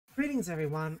Greetings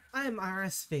everyone, I am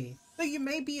RSV. So you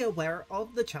may be aware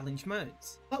of the challenge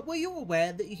modes, but were you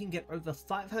aware that you can get over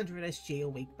 500 SG a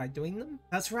week by doing them?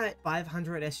 That's right,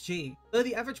 500 SG, though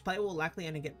the average player will likely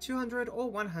only get 200 or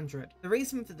 100. The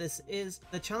reason for this is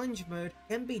the challenge mode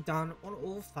can be done on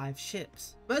all 5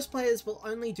 ships. Most players will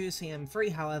only do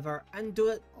Cm3 however, and do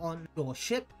it on your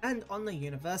ship and on the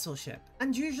universal ship.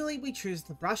 And usually we choose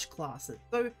the brush classes,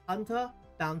 so Hunter,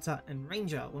 Bouncer and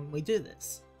Ranger when we do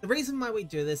this. The reason why we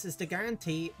do this is to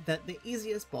guarantee that the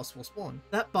easiest boss will spawn,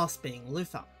 that boss being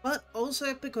Luther, but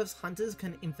also because hunters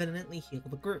can infinitely heal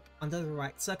the group under the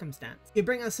right circumstance. You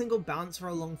bring a single bouncer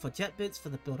along for jet boots for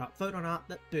the build up photon art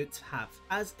that boots have,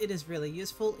 as it is really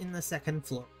useful in the second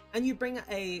floor. And you bring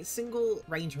a single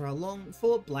ranger along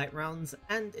for blight rounds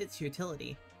and its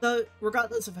utility. Though,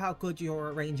 regardless of how good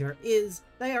your ranger is,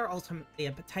 they are ultimately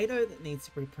a potato that needs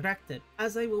to be protected,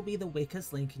 as they will be the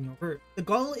weakest link in your group. The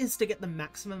goal is to get the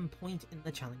maximum point in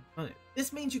the challenge mode.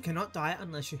 This means you cannot die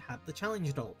unless you have the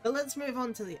challenge doll. But let's move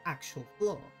on to the actual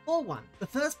floor. Floor 1. The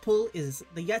first pull is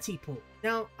the Yeti pull.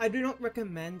 Now, I do not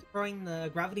recommend throwing the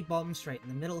gravity bomb straight in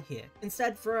the middle here.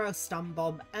 Instead, throw a stun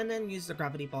bomb and then use the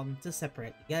gravity bomb to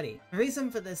separate the Yeti. The reason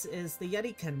for this is the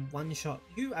Yeti can one-shot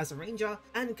you as a ranger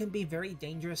and can be very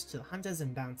dangerous to the hunters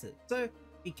and bouncers, so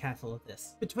be careful of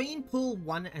this. Between pull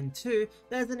 1 and 2,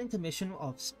 there's an intermission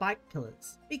of spike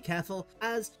pillars. Be careful,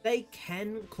 as they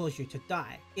can cause you to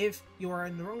die. If you are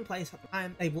in the wrong place at the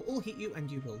time, they will all hit you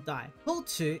and you will die. Pull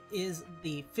 2 is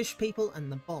the fish people and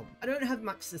the bomb. I don't have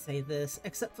much to say this,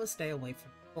 except for stay away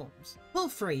from bombs. Pull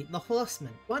 3, the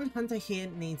horsemen. One hunter here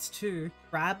needs to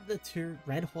grab the 2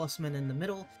 red horsemen in the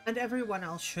middle, and everyone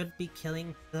else should be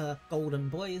killing the golden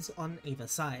boys on either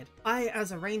side. I,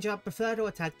 as a ranger, prefer to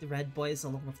attack the red boys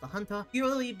along with the hunter,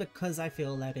 purely because I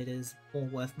feel that it is more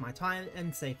worth my time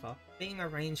and safer, being a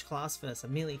range class versus a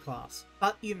melee class.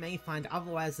 But you may find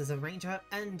otherwise as a ranger,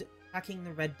 and attacking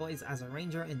the red boys as a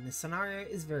ranger in this scenario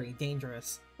is very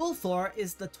dangerous. Pull 4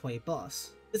 is the toy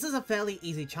boss. This is a fairly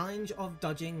easy challenge of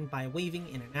dodging by weaving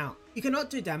in and out. You cannot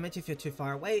do damage if you're too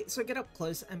far away, so get up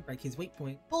close and break his weak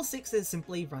point. Pull 6 is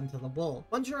simply run to the wall.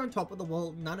 Once you're on top of the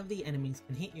wall, none of the enemies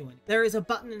can hit you in. There is a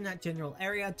button in that general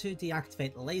area to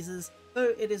deactivate the lasers,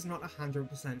 though it is not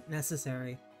 100%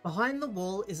 necessary. Behind the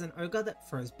wall is an ogre that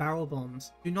throws barrel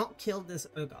bombs. Do not kill this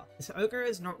ogre. This ogre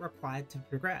is not required to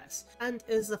progress, and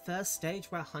is the first stage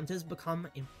where hunters become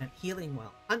infinite healing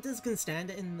well. Hunters can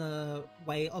stand in the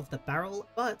way of the barrel,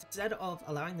 but instead of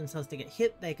allowing themselves to get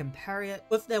hit, they can parry it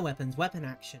with their weapon's weapon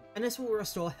action, and this will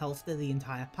restore health to the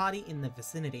entire party in the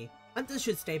vicinity. Hunters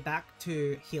should stay back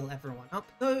to heal everyone up,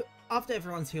 though after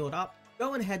everyone's healed up,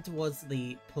 go and head towards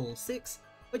the pull 6,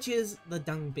 which is the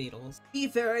dung beetles. Be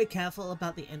very careful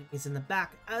about the enemies in the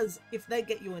back, as if they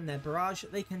get you in their barrage,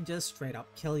 they can just straight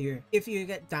up kill you. If you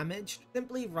get damaged,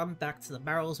 simply run back to the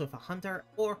barrels with a hunter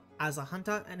or as a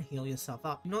hunter and heal yourself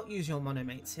up. Do not use your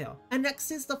monomates here. And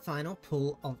next is the final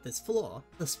pull of this floor,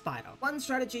 the spider. One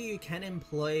strategy you can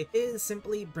employ is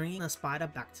simply bringing the spider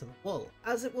back to the wall,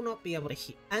 as it will not be able to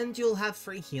hit, and you'll have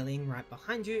free healing right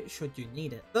behind you should you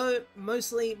need it. Though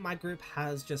mostly my group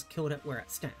has just killed it where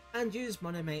it stands and used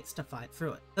monomates to fight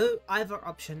through it, though either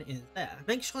option is there.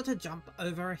 Make sure to jump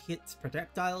over its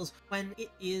projectiles when it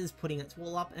is putting its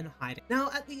wall up and hiding. Now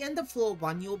at the end of floor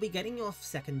 1, you'll be getting your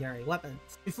secondary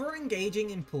weapons. Before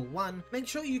engaging in pull 1, make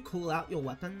sure you cool out your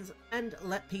weapons and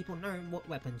let people know what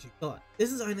weapons you've got.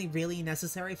 This is only really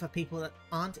necessary for people that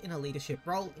aren't in a leadership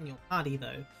role in your party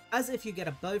though, as if you get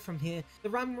a bow from here, the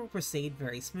run will proceed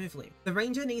very smoothly. The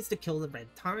ranger needs to kill the red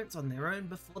turrets on their own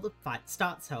before the fight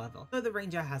starts however, so the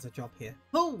ranger has a job here.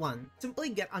 Pull 1. Simply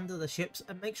get under the ships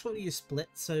and make sure you split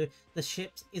so the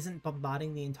ships isn't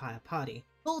bombarding the entire party.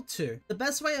 Pull 2. The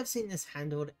best way I've seen this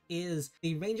handled is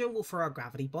the ranger will throw a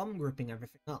gravity bomb grouping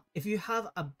everything up. If you have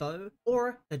a bow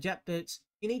or the jet boots,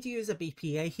 you need to use a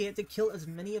BPA here to kill as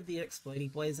many of the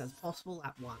explodey boys as possible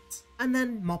at once, and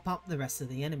then mop up the rest of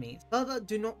the enemies. Further,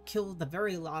 do not kill the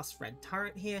very last red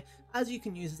turret here, as you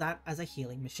can use that as a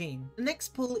healing machine. The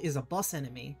next pull is a boss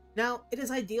enemy. Now, it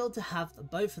is ideal to have the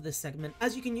bow for this segment,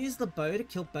 as you can use the bow to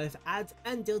kill both adds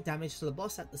and deal damage to the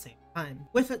boss at the same time,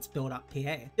 with its build-up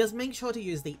PA. Just make sure to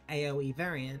use the AoE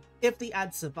variant. If the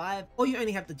adds survive, or you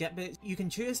only have the jet boots, you can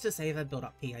choose to save a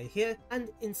build-up PA here, and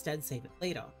instead save it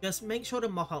later. Just make sure to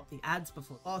mop up the adds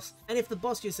before the boss, and if the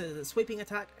boss uses a sweeping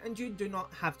attack and you do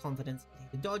not have confidence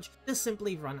to dodge, just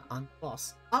simply run on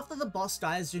boss. After the boss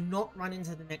dies, do not run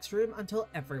into the next room until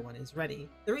everyone is ready.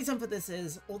 The reason for this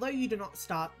is, although you do not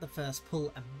start the first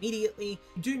pull immediately,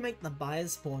 you do make the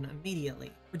buyers spawn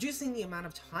immediately. reducing the amount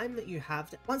of time that you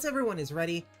have. Once everyone is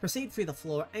ready, proceed through the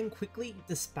floor and quickly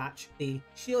dispatch the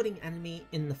shielding enemy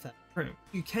in the first room.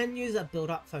 You can use a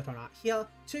build-up photon art here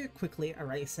to quickly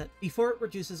erase it before it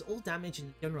reduces all damage in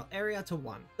the general area to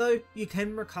 1, though you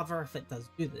can recover if it does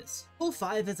do this. Pull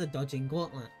 5 is a dodging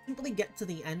gauntlet. Simply get to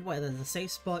the end where there's a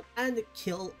safe spot and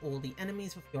kill all the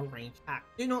enemies with your ranged axe.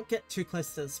 Do not get too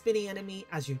close to the spinny enemy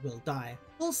as you will die.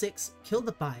 Pull 6, kill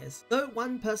the buyers, though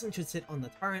one person should sit on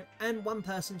the turret and one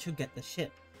person should get the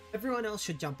ship. Everyone else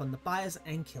should jump on the buyers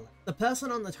and kill it. The person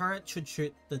on the turret should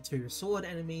shoot the 2 sword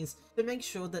enemies to make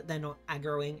sure that they're not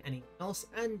aggroing anyone else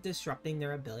and disrupting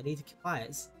their ability to kill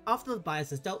buyers. After the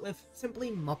buyers is dealt with,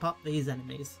 simply mop up these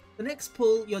enemies. The next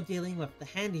pull, you're dealing with the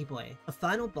Handy Boy, the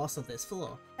final boss of this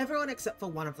floor. Everyone except for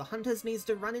one of the hunters needs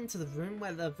to run into the room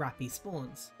where the Rappy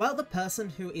spawns, while the person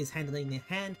who is handling their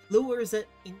hand lures it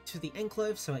into the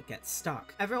enclave so it gets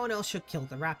stuck. Everyone else should kill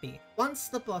the Rappy. Once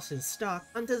the boss is stuck,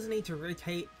 hunters need to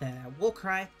rotate their war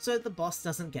cry so the boss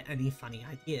doesn't get any funny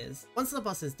ideas. Once the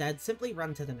boss is dead, simply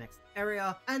run to the next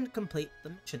area and complete the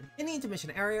mission. In the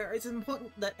intermission area, it's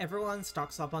important that everyone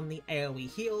stocks up on the AoE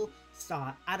heal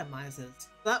star atomizers.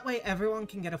 That way everyone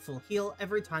can get a full heal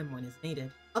every time one is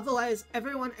needed. Otherwise,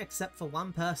 everyone except for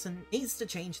one person needs to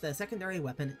change their secondary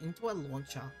weapon into a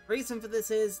launcher. The reason for this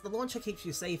is the launcher keeps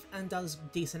you safe and does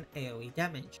decent AoE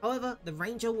damage. However, the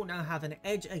ranger will now have an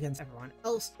edge against everyone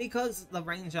else because the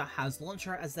ranger has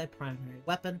launcher as their primary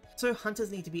weapon, so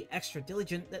hunters need to be extra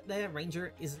diligent that their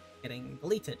ranger isn't getting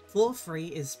deleted. Floor 3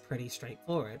 is pretty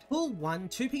straightforward. Pull 1,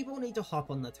 2 people need to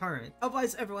hop on the turret,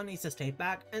 otherwise everyone needs to stay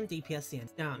back and DPS the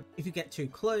ends down. If you get too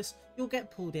close, you'll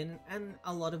get pulled in and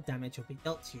a lot of damage will be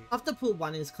dealt to you. After pull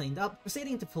 1 is cleaned up,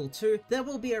 proceeding to pull 2, there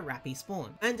will be a Rappy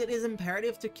spawn, and it is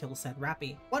imperative to kill said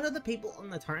Rappy. One of the people on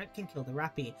the turret can kill the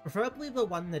Rappy, preferably the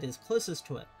one that is closest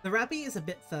to it. The Rappy is a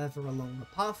bit further along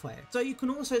the pathway, so you can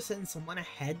also send someone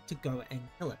ahead to go and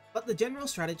kill it. But the general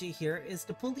strategy here is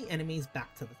to pull the enemies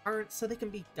back to the turret so they can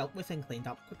be dealt with and cleaned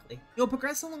up quickly. You'll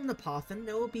progress along the path and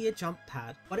there will be a jump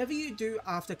pad. Whatever you do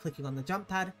after clicking on the jump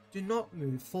pad, do not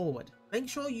move forward. Make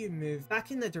sure you move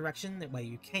back in the direction where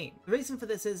you came. The reason for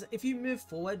this is if you move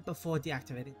forward before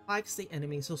deactivating spikes, the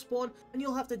enemies will spawn and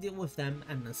you'll have to deal with them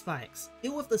and the spikes.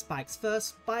 Deal with the spikes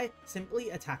first by simply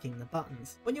attacking the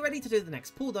buttons. When you're ready to do the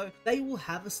next pull though, they will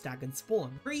have a staggered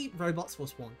spawn. 3 robots will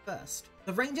spawn first.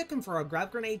 The ranger can throw a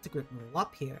grab grenade to group them all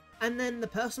up here, and then the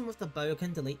person with the bow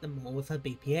can delete them all with her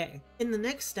BPA. In the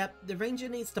next step, the ranger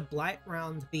needs to blight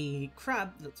round the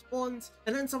crab that spawns,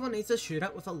 and then someone needs to shoot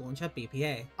it with a launcher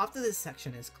BPA. After this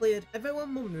section is cleared,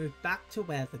 everyone will move back to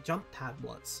where the jump pad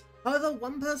was. However,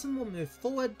 one person will move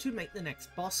forward to make the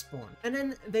next boss spawn, and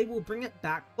then they will bring it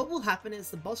back. What will happen is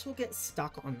the boss will get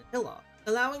stuck on the pillar,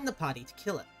 allowing the party to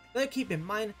kill it. Though keep in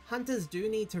mind, hunters do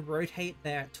need to rotate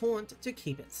their taunt to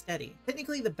keep it steady.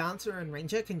 Technically the bouncer and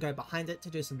ranger can go behind it to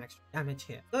do some extra damage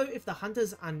here. Though if the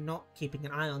hunters are not keeping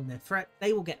an eye on their threat,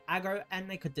 they will get aggro and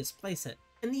they could displace it.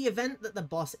 In the event that the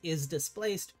boss is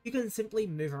displaced, you can simply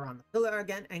move around the pillar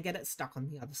again and get it stuck on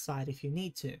the other side if you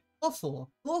need to. Floor 4.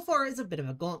 Floor 4 is a bit of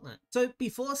a gauntlet. So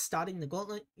before starting the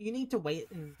gauntlet, you need to wait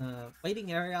in the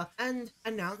waiting area and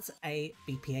announce a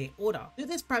BPA order. Do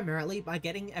this primarily by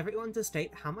getting everyone to state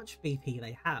how much BP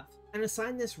they have, and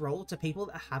assign this role to people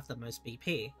that have the most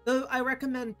BP. Though I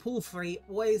recommend pull 3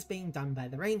 always being done by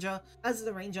the ranger, as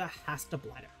the ranger has to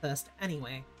blight it first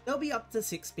anyway. There'll be up to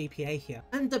 6 BPA here,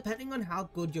 and depending on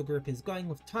how good your group is going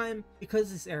with time,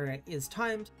 because this area is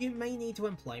timed, you may need to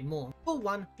employ more. Pull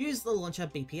 1, use the launcher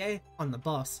BPA on the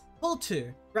boss. Pull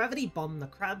 2, gravity bomb the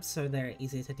crabs so they're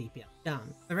easy to DPS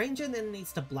down. The ranger then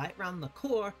needs to blight round the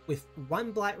core with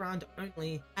 1 blight round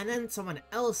only, and then someone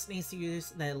else needs to use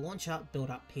their launcher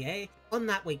build up PA on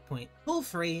that weak point. Pull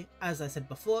 3, as I said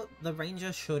before, the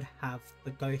ranger should have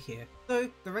the go here.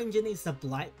 So the ranger needs to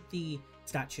blight the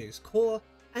statue's core,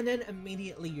 and then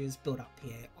immediately use build up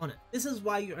PA on it. This is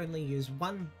why you only use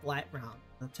 1 blight round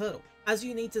on the turtle, as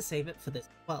you need to save it for this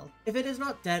as well. If it is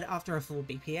not dead after a full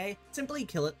BPA, simply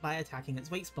kill it by attacking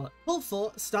its weak spot. Pull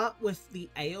 4, start with the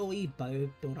AoE bow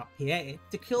build up PA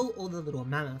to kill all the little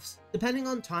mammoths. Depending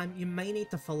on time, you may need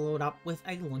to follow it up with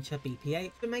a launcher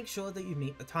BPA to make sure that you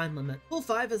meet the time limit. Pull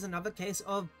 5 is another case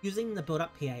of using the build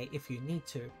up PA if you need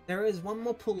to. There is one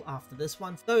more pull after this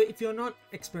one, though if you're not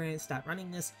experienced at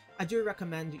running this, I do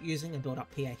recommend using a build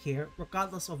up PA here,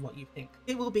 regardless of what you think.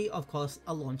 It will be, of course,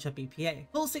 a launcher BPA.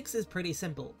 Pull 6 is pretty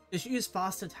simple. Just use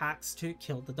fast attacks to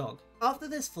kill the dog. After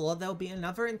this floor, there'll be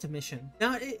another intermission.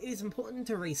 Now, it is important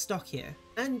to restock here,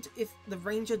 and if the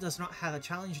ranger does not have a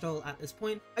challenge doll at this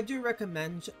point, I do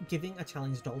recommend giving a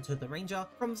challenge doll to the ranger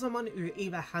from someone who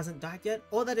either hasn't died yet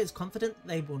or that is confident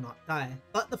they will not die.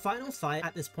 But the final fight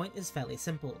at this point is fairly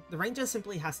simple. The ranger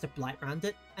simply has to blight round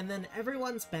it, and then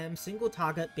everyone spam single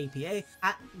target BPA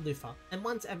at Lufa, and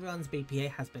once everyone's BPA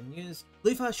has been used,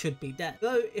 Lufa should be dead.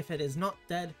 Though if it is not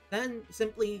dead, then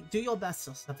simply do your best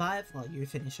to survive while you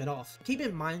finish it off. Keep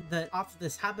in mind that after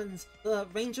this happens, the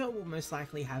ranger will most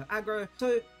likely have aggro,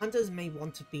 so hunters may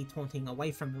want to be taunting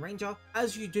away from the ranger,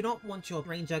 as you do not want your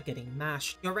ranger getting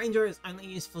mashed. Your ranger is only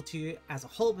useful to you as a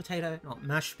whole potato, not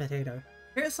mashed potato.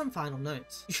 Here are some final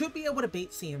notes. You should be able to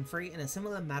beat Cm3 in a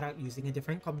similar manner using a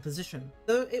different composition,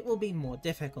 though it will be more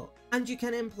difficult, and you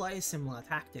can employ similar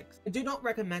tactics. I do not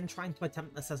recommend trying to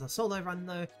attempt this as a solo run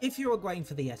though, if you are going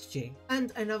for the SG.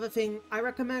 And another thing, I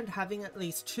recommend having at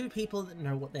least 2 people that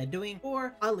know what they're doing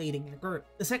or are leading the group.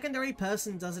 The secondary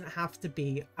person doesn't have to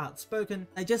be outspoken,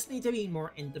 they just need to be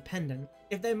more independent.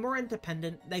 If they're more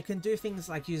independent, they can do things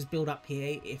like use build-up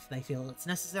PA if they feel it's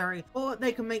necessary, or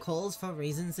they can make calls for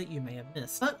reasons that you may have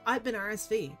missed. But I've been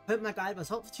RSV, hope my guide was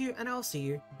helpful to you, and I'll see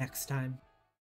you next time.